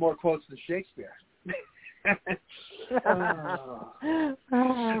gonna have more quotes than Shakespeare. See,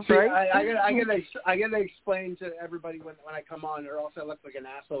 I gotta explain to everybody when I come on, or else I look like an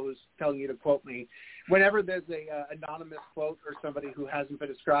asshole who's telling you to quote me. Whenever there's a anonymous quote or somebody who hasn't been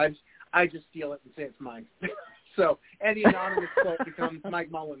described, I just steal it and say it's mine. So any anonymous quote becomes Mike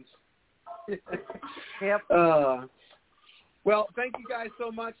Mullins. Yep. Well, thank you guys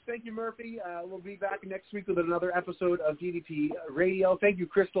so much. Thank you, Murphy. We'll be back next week with another episode of DDP Radio. Thank you,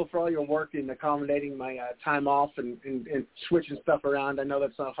 Crystal, for all your work in accommodating my time off and switching stuff around. I know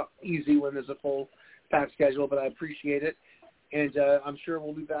that's not easy when there's a full packed schedule, but I appreciate it. And I'm sure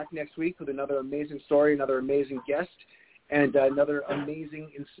we'll be back next week with another amazing story, another amazing guest, and another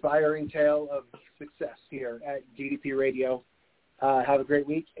amazing, inspiring tale of success here at DDP Radio. Have a great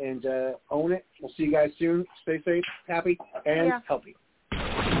week and own it. We'll see you guys soon. Stay safe, happy, and healthy.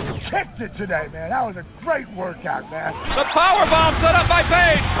 Kicked it today, man. That was a great workout, man. The power bomb set up by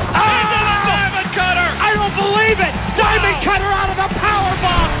Page. Into the Diamond Cutter. I don't believe it. Diamond Cutter out of the power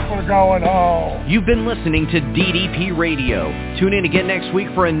bomb. We're going home. You've been listening to DDP Radio. Tune in again next week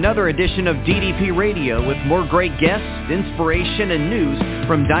for another edition of DDP Radio with more great guests, inspiration, and news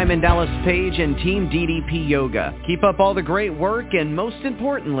from Diamond Dallas Page and Team DDP Yoga. Keep up all the great work and, most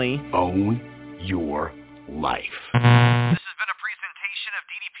importantly, own your life. This has been a presentation of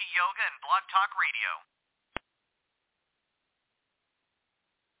DDP Yoga and Blog Talk Radio.